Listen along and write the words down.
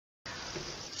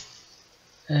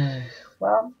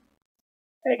Well,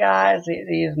 hey guys,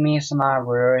 it is me,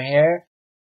 Samaru here,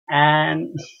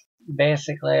 and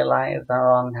basically, like, it's been a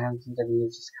long time since I've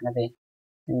used this kind of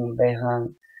thing based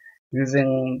on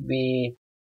using the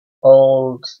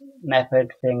old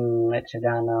method thing which I've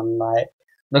done on, like,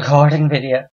 recording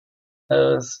videos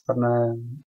from a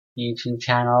YouTube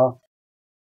channel,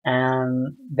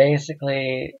 and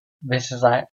basically, this is,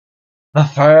 like, the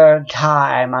third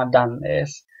time I've done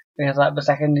this, because, like, the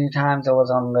second two times it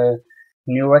was on the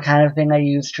newer kind of thing I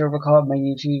used to record my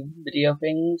YouTube video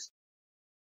things.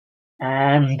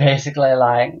 And basically,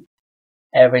 like,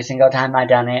 every single time I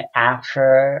done it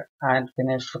after I'd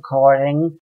finished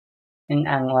recording,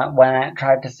 and like, when I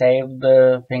tried to save,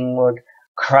 the thing would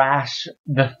crash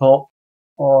before,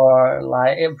 or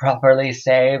like it properly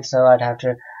saved, so I'd have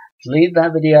to delete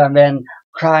that video and then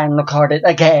try and record it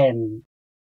again.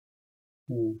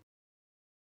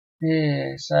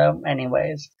 Yeah, so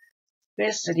anyways,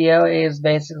 this video is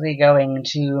basically going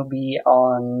to be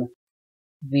on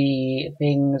the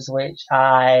things which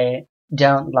I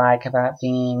don't like about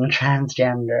being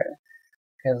transgender.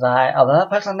 Because although I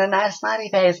put on a nice smiley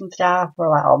face and stuff for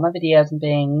like all my videos and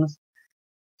things,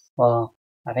 well,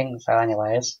 I think so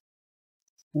anyways.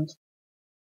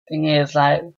 Thing is,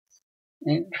 like,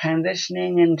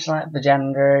 transitioning into like the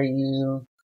gender you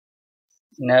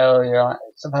know you're like,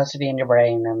 supposed to be in your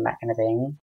brain and that kind of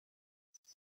thing,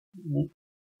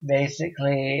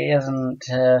 basically isn't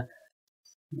a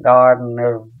garden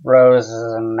of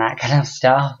roses and that kind of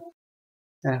stuff.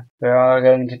 There are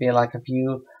going to be like a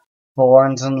few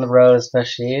thorns in the rose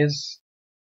bushes.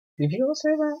 Do people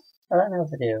say that? I don't know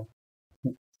if they do.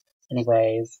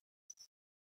 Anyways,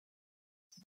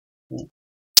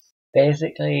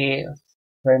 basically,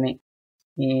 for me,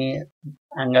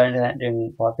 I'm going to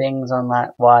doing more things on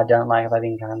that what I don't like about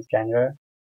being transgender.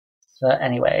 So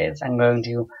anyways, I'm going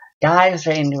to dive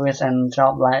straight into this and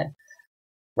stop like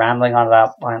rambling on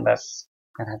about pointless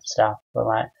kind of stuff, or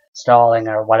like stalling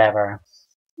or whatever.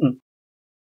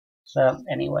 So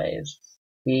anyways,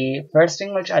 the first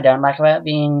thing which I don't like about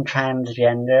being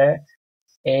transgender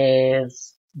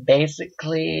is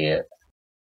basically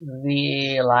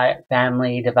the like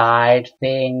family divide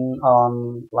thing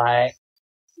on like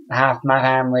half my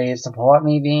family support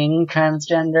me being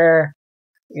transgender,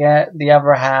 yet the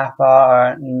other half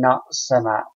are not so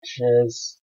much,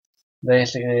 as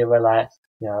basically we're like,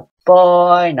 you're a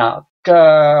boy, not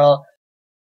girl,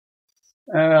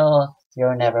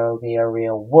 you'll never be a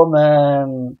real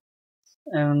woman,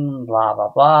 and blah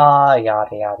blah blah, yada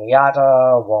yada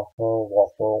yada, waffle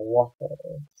waffle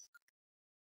waffle.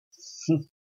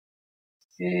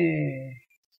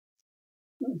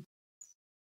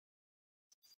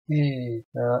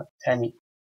 So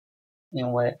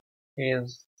anyway,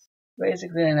 is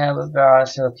basically I know that there are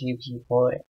still a few people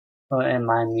in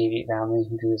my immediate family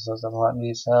who do still support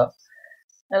me, so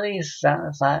at least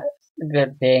that's like a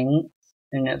good thing,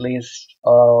 and at least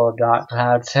all dark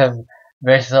clouds have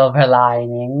their silver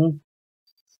lining,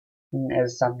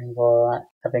 as some people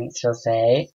I think still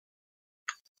say.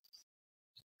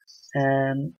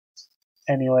 And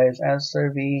anyways, as for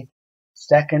the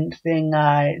second thing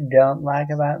I don't like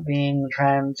about being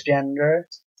transgender,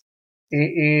 it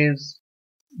is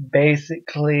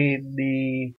basically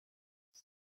the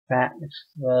fact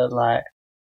that like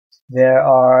there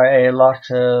are a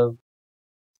lot of,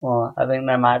 well, I think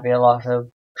there might be a lot of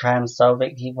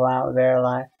transphobic people out there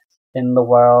like in the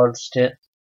world still.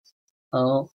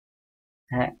 Oh,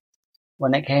 heck.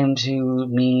 When it came to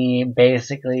me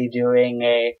basically doing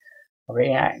a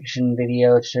reaction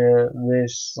video to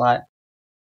this, like,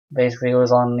 basically it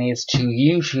was on these two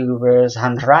YouTubers,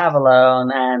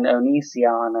 Huntravalone and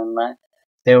Onision, and like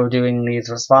they were doing these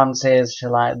responses to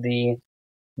like the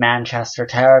Manchester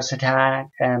terrorist attack,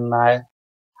 and like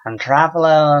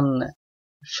Huntravalone,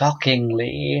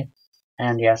 shockingly,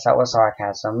 and yes, that was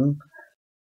sarcasm,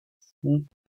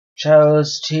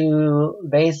 chose to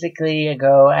basically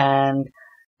go and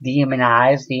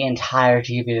demonize the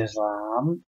entirety of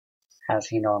Islam, as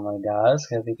he normally does,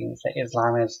 because he thinks that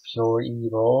Islam is pure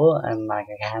evil and like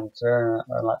a cancer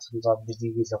or like some sort of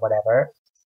disease or whatever.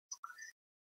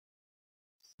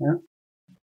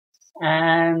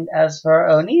 And as for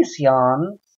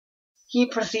Onision, he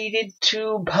proceeded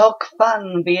to poke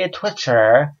fun via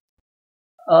Twitter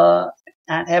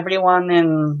at everyone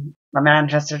in the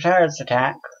Manchester terrorist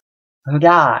attack who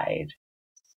died.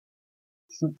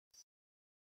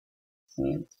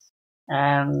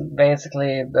 And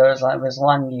basically, there's like this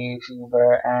one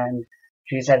YouTuber, and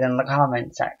she said in the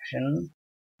comment section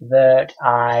that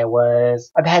I was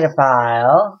a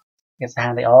pedophile, because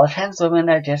apparently all trans women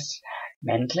are just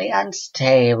mentally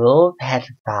unstable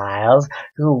pedophiles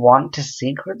who want to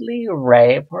secretly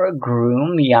rape or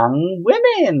groom young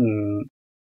women.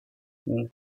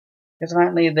 Because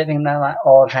apparently they think that like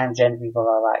all transgender people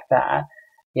are like that.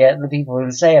 Yet the people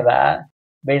who say that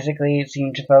basically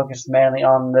seem to focus mainly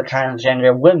on the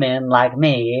transgender women like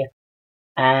me,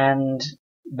 and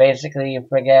basically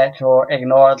forget or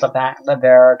ignore the fact that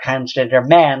there are transgender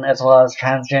men as well as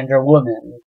transgender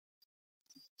women.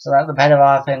 So that the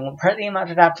pedophile thing pretty much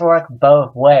would have to work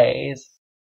both ways.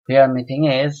 The only thing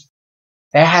is,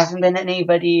 there hasn't been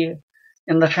anybody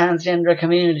in the transgender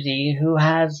community who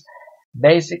has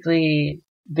basically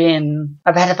been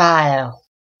a pedophile.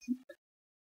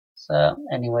 So,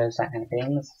 anyways, that kind of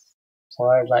thing.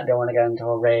 Sorry, like, don't want to go into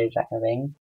a rage, that kind of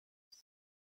thing.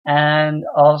 And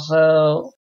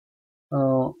also,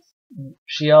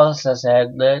 she also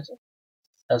said that,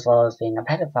 as well as being a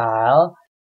pedophile,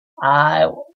 I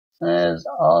was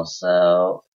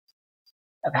also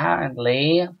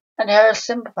apparently a terrorist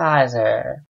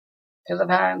sympathizer. Because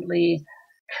apparently,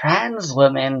 trans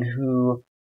women who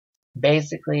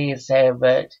basically say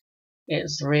that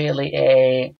it's really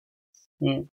a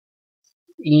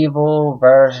evil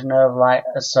version of like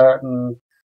a certain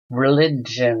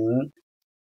religion,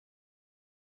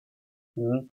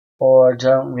 or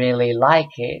don't really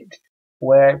like it,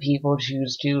 where people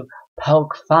choose to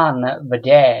poke fun at the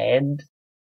dead,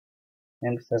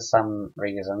 and for some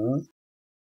reason,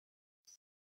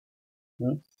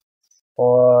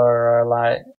 or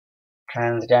like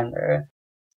transgender.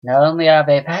 Not only are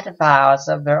they pedophiles,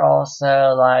 but they're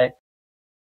also like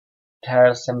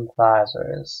terrorist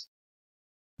sympathizers.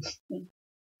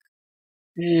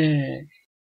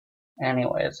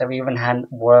 Anyways, I've even had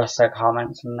worse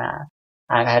comments than that.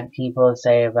 I've had people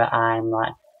say that I'm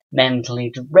like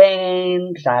mentally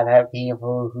deranged. I've had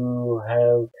people who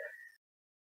have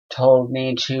told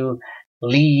me to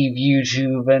leave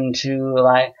YouTube and to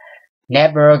like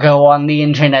never go on the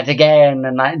internet again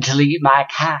and like delete my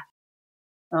account.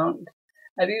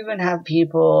 I've even had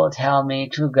people tell me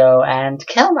to go and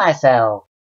kill myself.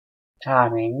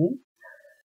 Charming.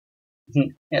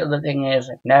 The thing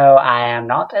is, no, I am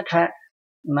not a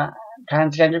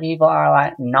transgender people are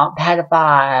like not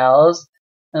pedophiles.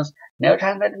 No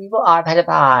transgender people are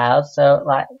pedophiles, so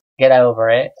like get over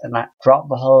it and like drop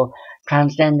the whole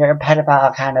transgender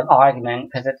pedophile kind of argument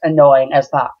because it's annoying as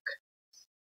fuck.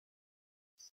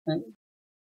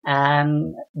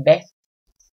 And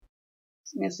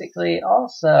basically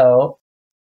also,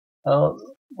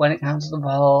 when it comes to the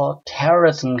whole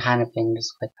terrorism kind of thing,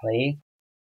 just quickly,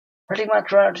 pretty much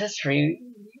throughout history,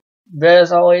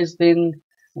 there's always been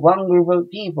one group of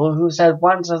people who said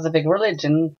one specific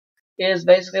religion is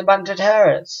basically a bunch of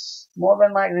terrorists. More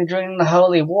than likely during the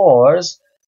Holy Wars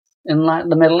in like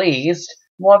the Middle East,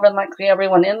 more than likely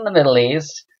everyone in the Middle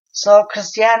East saw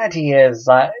Christianity as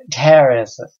like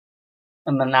terrorism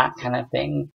and that kind of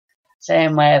thing.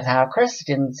 Same way as how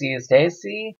Christians these days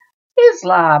see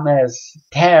Islam as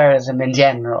terrorism in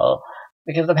general,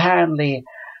 because apparently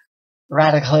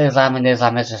radical Islam and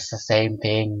Islam is just the same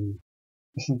thing.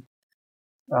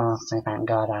 Oh, so thank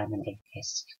God I'm an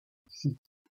atheist.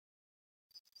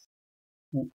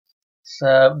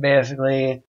 So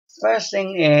basically, first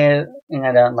thing is, thing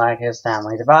I don't like is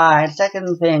family divide.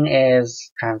 Second thing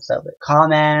is transphobic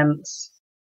comments,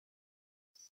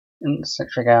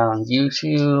 etc. on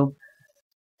YouTube.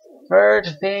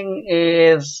 Third thing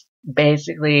is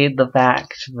basically the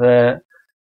fact that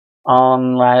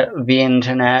on like the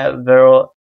internet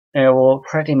there will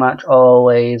pretty much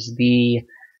always be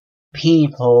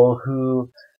people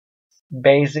who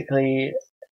basically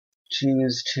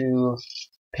choose to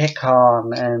pick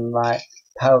on and like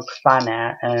poke fun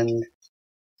at and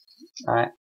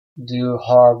like do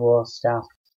horrible stuff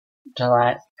to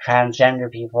like transgender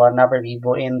people and other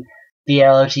people in the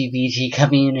LGBT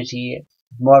community.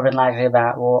 More than likely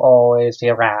that will always be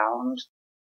around.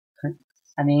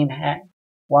 I mean,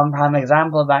 one prime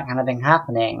example of that kind of thing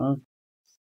happening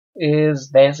is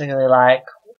basically like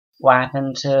what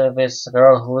happened to this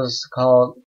girl who was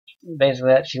called,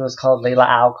 basically she was called Leila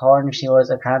Alcorn. She was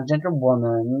a transgender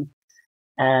woman,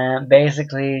 and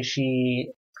basically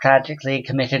she tragically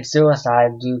committed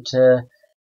suicide due to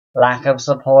lack of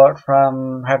support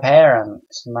from her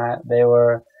parents. They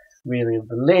were really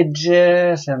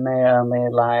religious, and they only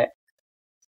like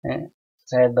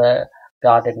said that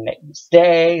God didn't make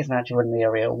mistakes, and that she wouldn't be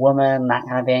a real woman, that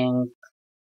kind of thing.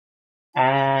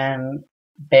 And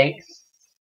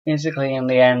basically, in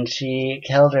the end, she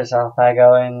killed herself by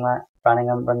going, like, running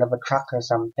in front of a truck or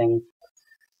something.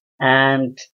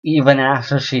 And even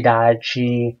after she died,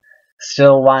 she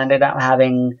still winded up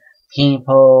having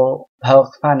people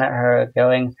poked fun at her,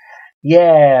 going,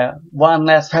 yeah, one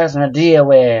less person to deal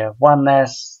with, one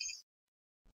less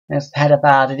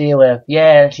pedophile to deal with,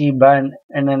 yeah, she burned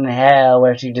in hell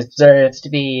where she deserves to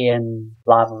be, and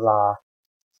blah blah blah.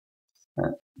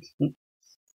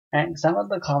 And some of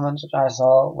the comments which I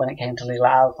saw when it came to Lila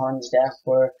Alcorn's death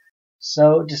were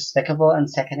so despicable and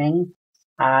sickening.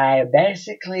 I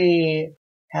basically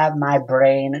had my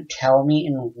brain tell me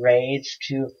in rage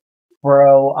to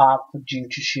throw up due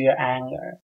to sheer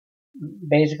anger.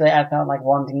 Basically, I felt like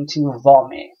wanting to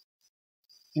vomit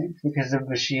because of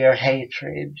the sheer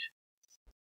hatred.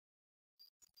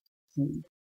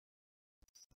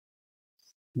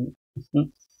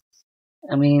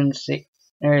 I mean,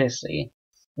 seriously,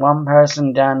 one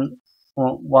person done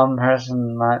a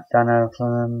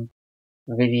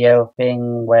video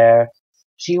thing where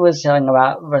she was telling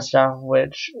about the stuff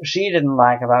which she didn't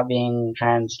like about being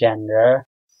transgender,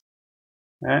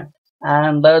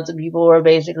 and loads of people were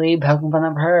basically poking fun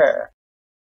of her.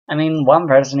 I mean, one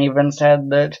person even said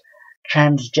that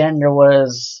transgender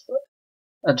was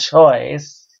a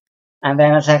choice, and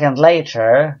then a second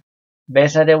later, they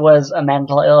said it was a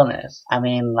mental illness. I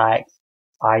mean, like,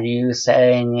 are you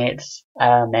saying it's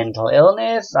a mental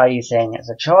illness? Are you saying it's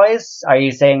a choice? Are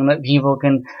you saying that people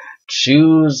can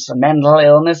choose mental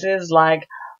illnesses like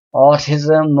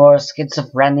autism or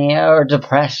schizophrenia or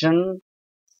depression?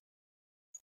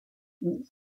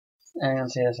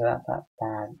 And seriously, that's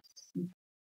bad.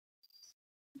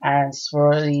 As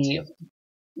for the,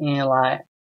 like,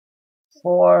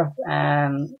 fourth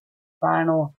and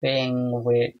final thing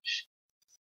which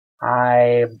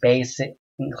I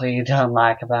basically don't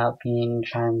like about being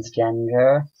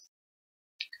transgender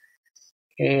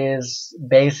is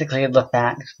basically the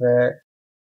fact that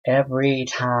every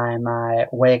time I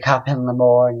wake up in the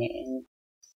morning,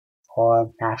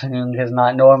 or afternoon, because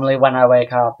not normally when I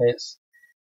wake up, it's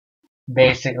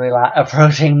basically like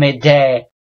approaching midday,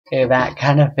 that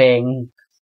kind of thing,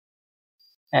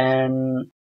 and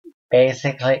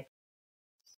basically,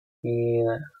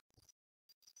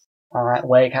 I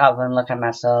wake up and look at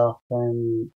myself,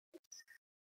 and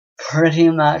pretty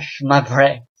much my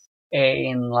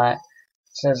brain, like,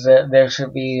 says that there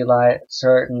should be, like,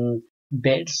 certain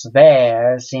bits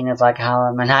there, seeing as, like, how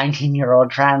I'm a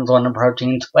 19-year-old trans one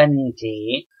approaching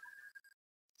 20,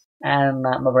 and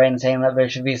my brain's saying that there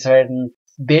should be certain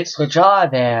bits which are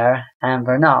there, and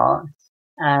they're not,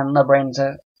 and my brain's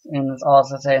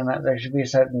also saying that there should be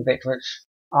certain bits which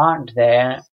aren't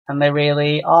there, and they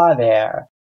really are there.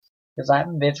 Because, like,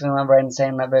 basically my brain's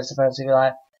saying that they're supposed to be,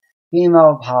 like,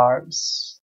 female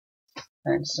parts,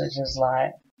 and it's just,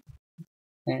 like,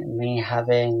 me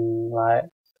having, like,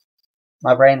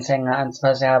 my brain saying that I'm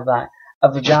supposed to have, like,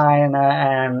 a vagina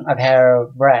and a pair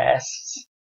of breasts,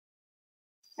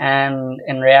 and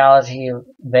in reality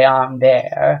they aren't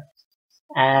there,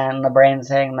 and the brain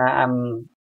saying that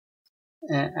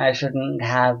I shouldn't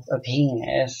have a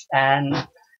penis, and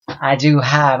I do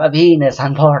have a penis,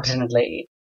 unfortunately.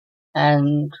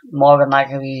 And more than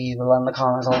likely people in the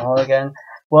comments will probably go,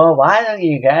 well, why don't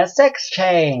you get a sex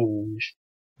change?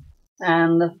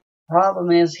 And the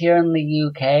problem is, here in the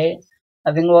UK,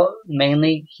 I think what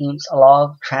mainly keeps a lot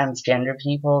of transgender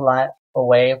people, like,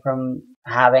 away from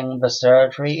having the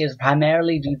surgery is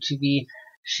primarily due to the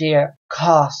sheer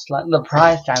cost, like the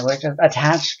price tag which is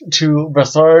attached to the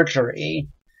surgery.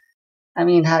 I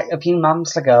mean, a few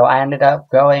months ago, I ended up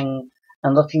going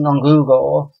and looking on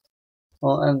Google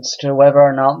as to whether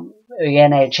or not the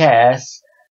NHS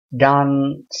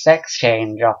done sex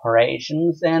change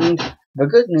operations, and the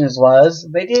good news was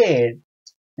they did.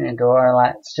 Or,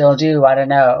 like, still do, I don't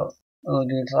know,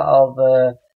 due to all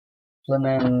the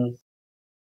blooming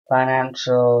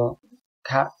financial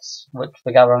cuts which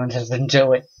the government has been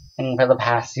doing for the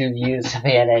past few years to the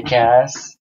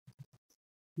NHS.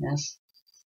 Yes.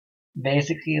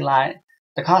 Basically, like,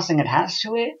 the costing attached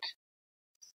to it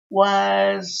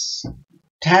was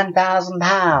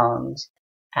 £10,000.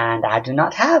 And I do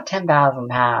not have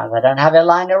 £10,000. I don't have it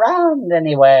lying around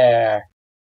anywhere.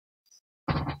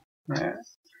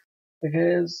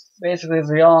 Because, basically, as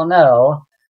we all know,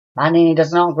 money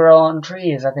does not grow on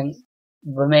trees. I think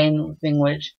the main thing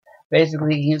which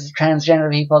basically keeps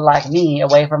transgender people like me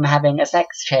away from having a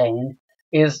sex change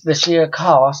is the sheer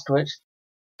cost which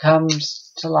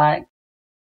comes to, like,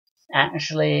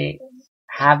 actually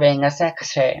having a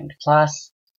sex change.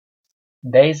 Plus,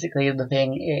 basically, the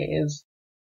thing is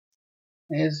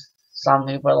some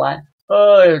people are like,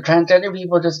 oh, transgender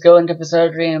people just go into the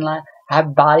surgery and, like,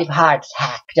 have body parts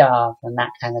hacked off and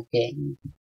that kind of thing.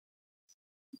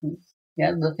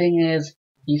 Yeah, the thing is,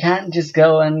 you can't just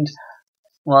go and,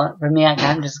 well, for me, I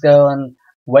can't just go and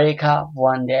wake up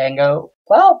one day and go,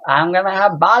 well, I'm gonna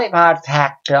have body parts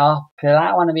hacked off because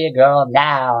I want to be a girl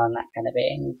now and that kind of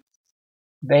thing.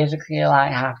 Basically,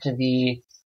 like, have to be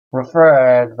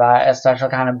referred by a special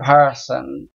kind of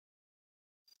person.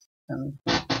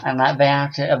 And that they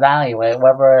have to evaluate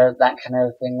whether that kind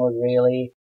of thing would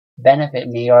really benefit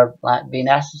me or like be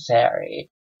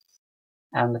necessary.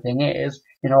 And the thing is,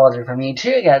 in order for me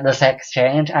to get the sex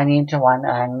change, I need to wind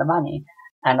up having the money.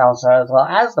 And also, as well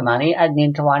as the money, I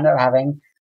need to wind up having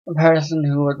a person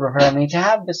who would refer me to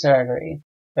have the surgery.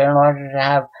 But in order to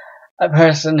have a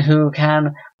person who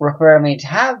can refer me to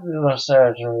have the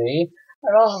surgery,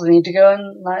 I also need to go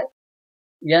and like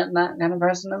get that kind of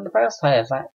person in the first place.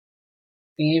 Like,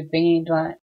 be thinking to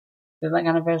like be that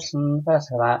kind of person in the first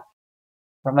place, like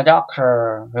from a doctor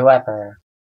or whoever.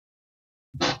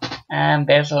 And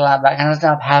basically, like, that kind of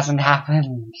stuff hasn't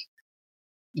happened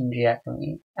yet for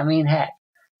me. I mean, heck,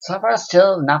 so far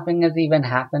still nothing has even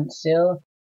happened still.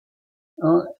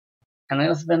 And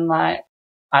it's been like,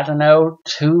 I don't know,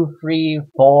 2, 3,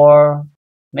 4,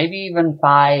 maybe even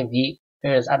 5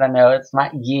 years, I don't know, it's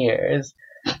not years,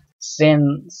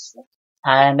 since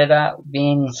I ended up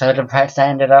being so depressed. I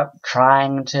ended up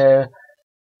trying to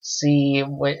see,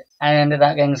 I ended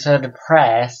up getting so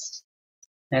depressed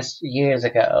this years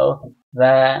ago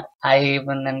that I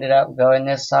even ended up going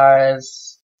as far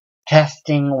as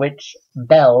testing which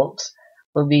belt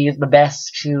would be the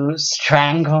best to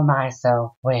strangle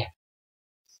myself with.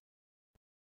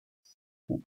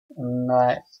 And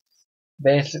like,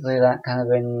 basically that kind of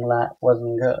thing that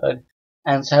wasn't good.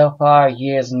 And so far,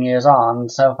 years and years on,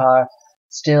 so far,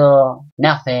 still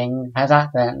nothing has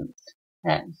happened.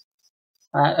 And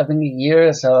I think a year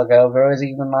or so ago, there was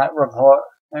even like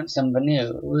reports in the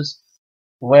news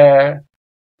where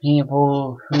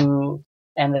people who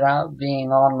ended up being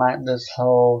on like this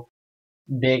whole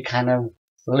big kind of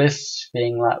list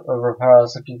thing, like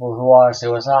referrals of people who are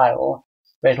suicidal,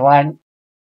 but why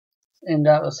end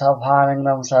up self-harming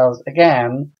themselves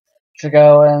again to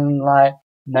go and like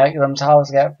make themselves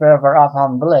get further up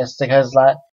on the list because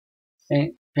like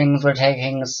things were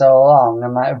taking so long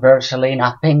and like virtually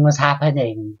nothing was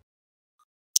happening.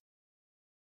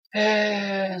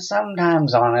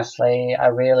 Sometimes, honestly, I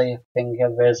really think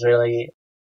if there's really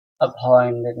a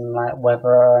point in like whether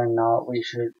or not we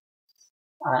should,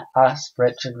 us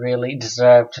Brits should really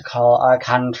deserve to call our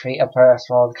country a first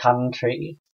world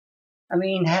country. I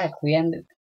mean, heck, we ended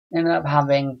up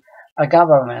having a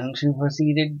government who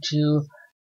proceeded to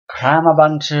cram a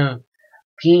bunch of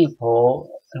people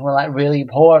who were like really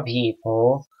poor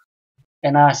people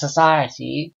in our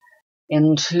society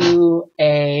into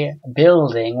a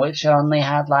building which only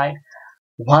had like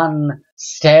one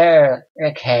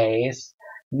staircase,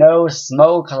 no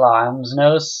smoke alarms,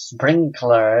 no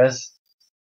sprinklers,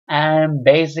 and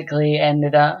basically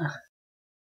ended up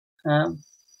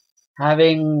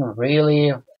having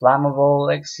really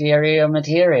flammable exterior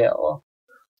material.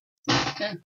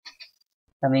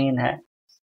 I mean,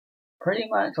 pretty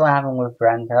much what happened with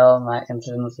Grenfell and like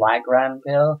incidents like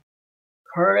Grenfell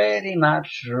pretty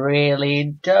much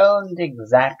really don't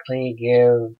exactly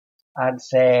give, I'd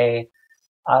say,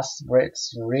 us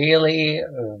Brits really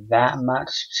that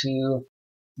much to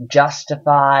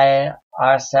justify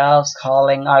ourselves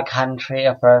calling our country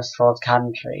a first world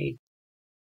country.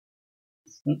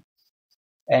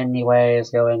 Anyways,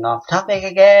 going off topic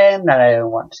again, I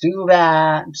don't want to do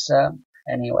that, so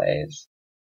anyways.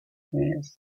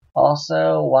 Yes.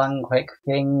 Also, one quick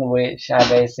thing which I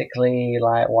basically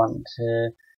like want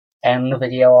to end the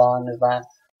video on is that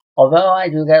although I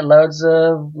do get loads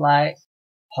of like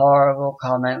horrible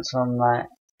comments from like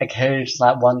occasions,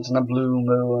 like once in a blue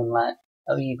moon, like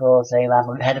people saying that I'm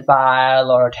a pedophile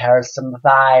or a terrorist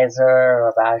sympathizer,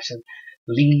 or that I should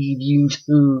leave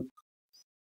YouTube,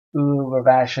 or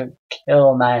that I should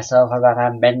kill myself, or that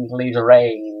I'm mentally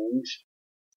deranged.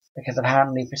 Because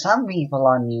apparently for some people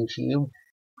on YouTube,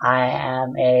 I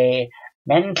am a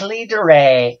mentally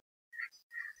deranged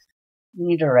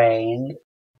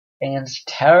and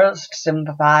terrorist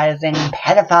sympathizing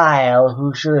pedophile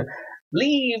who should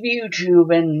leave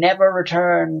YouTube and never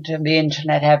return to the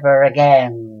internet ever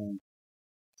again.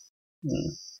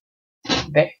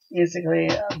 Basically,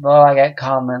 although I get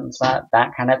comments like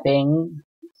that kind of thing,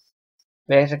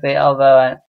 basically,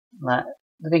 although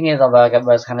the thing is, although I get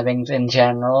those kind of things in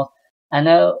general, I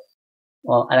know,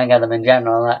 well, I don't get them in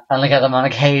general, I only get them on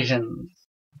occasion.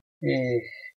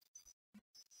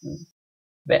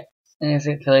 But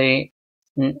basically,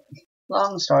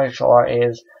 long story short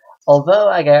is, although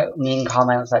I get mean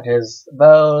comments such as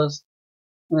those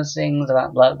things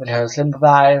about the terrorist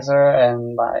sympathizer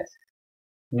and like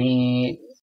me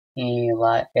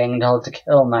like getting told to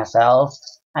kill myself.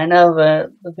 I know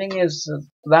that the thing is, the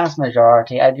vast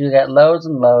majority, I do get loads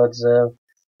and loads of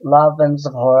love and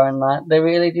support, and like they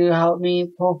really do help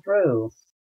me pull through.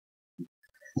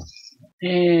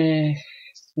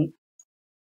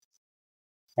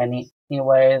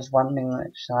 Anyways, one thing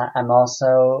which I'm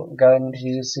also going to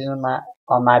do soon, like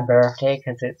on my birthday,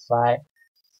 because it's like,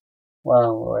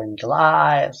 well, we're in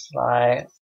July. It's like,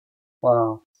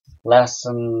 well, less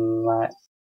than like,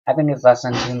 I think it's less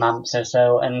than 2 months or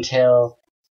so until,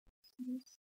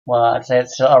 well, I'd say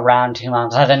it's still around 2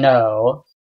 months. I don't know.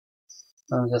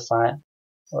 I'm just like,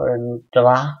 we're in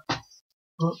July.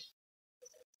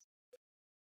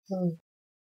 I'm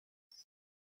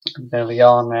gonna be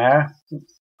on there.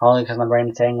 Only because my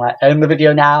brain's saying like, end the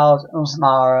video now,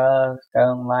 tomorrow.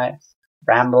 Don't like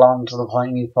ramble on to the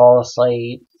point you fall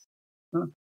asleep.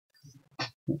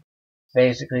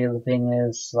 Basically, the thing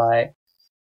is like,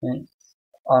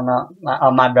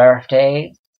 on my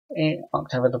birthday,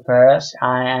 October the 1st,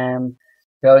 I am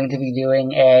going to be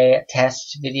doing a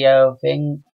test video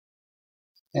thing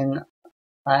in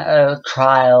a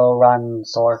trial run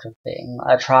sort of thing,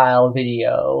 a trial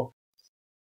video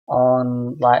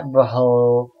on like the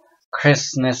whole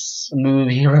Christmas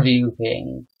movie review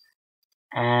thing.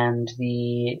 And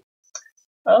the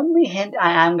only hint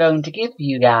I am going to give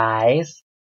you guys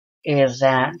is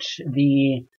that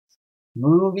the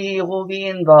movie will be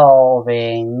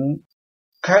involving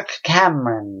Kirk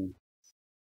Cameron.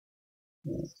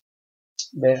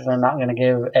 Basically, I'm not going to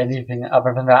give anything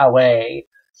other than that away.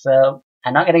 So,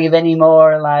 I'm not going to give any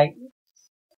more, like,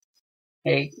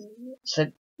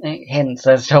 hints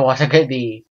as to what it could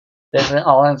be.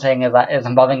 All I'm saying is that it's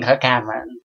involving Kirk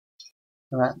Cameron.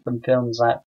 And that the film's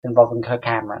like involving Kirk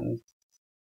Cameron.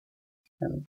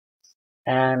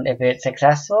 And if it's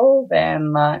successful,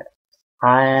 then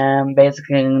I am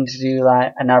basically going to do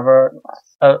like another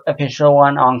official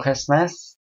one on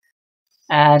Christmas.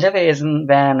 And if it isn't,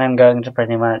 then I'm going to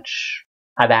pretty much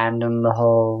abandon the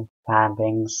whole plan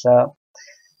thing. So,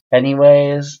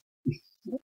 anyways,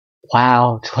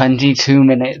 wow, 22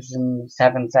 minutes and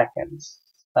 7 seconds.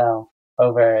 Well,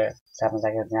 over 7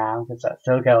 seconds now, because that's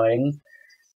still going.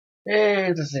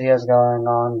 This video's going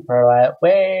on for like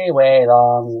way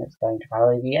long. It's going to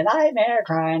probably be a nightmare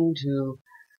trying to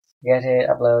get it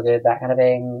uploaded, that kind of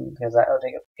thing, because that will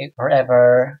take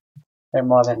forever, or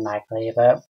more than likely,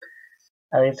 but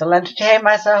at least I'll entertain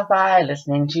myself by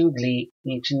listening to Glee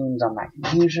tunes on my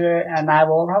computer, and I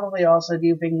will probably also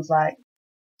do things like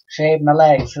shave my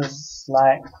legs, because,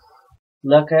 like,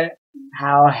 look at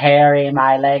how hairy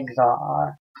my legs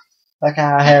are. Look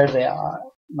how hairy they are.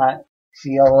 My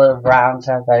feel of brown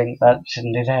stuff, I think that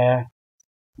shouldn't do hair.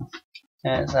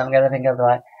 And so I'm gonna think of,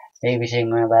 like, maybe shaving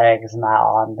my legs and my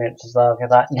armpits as well,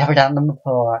 because I've never done them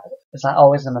before. It's not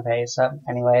always in my face, so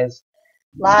anyways.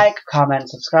 Like, comment,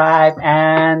 subscribe,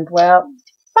 and, well,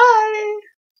 bye!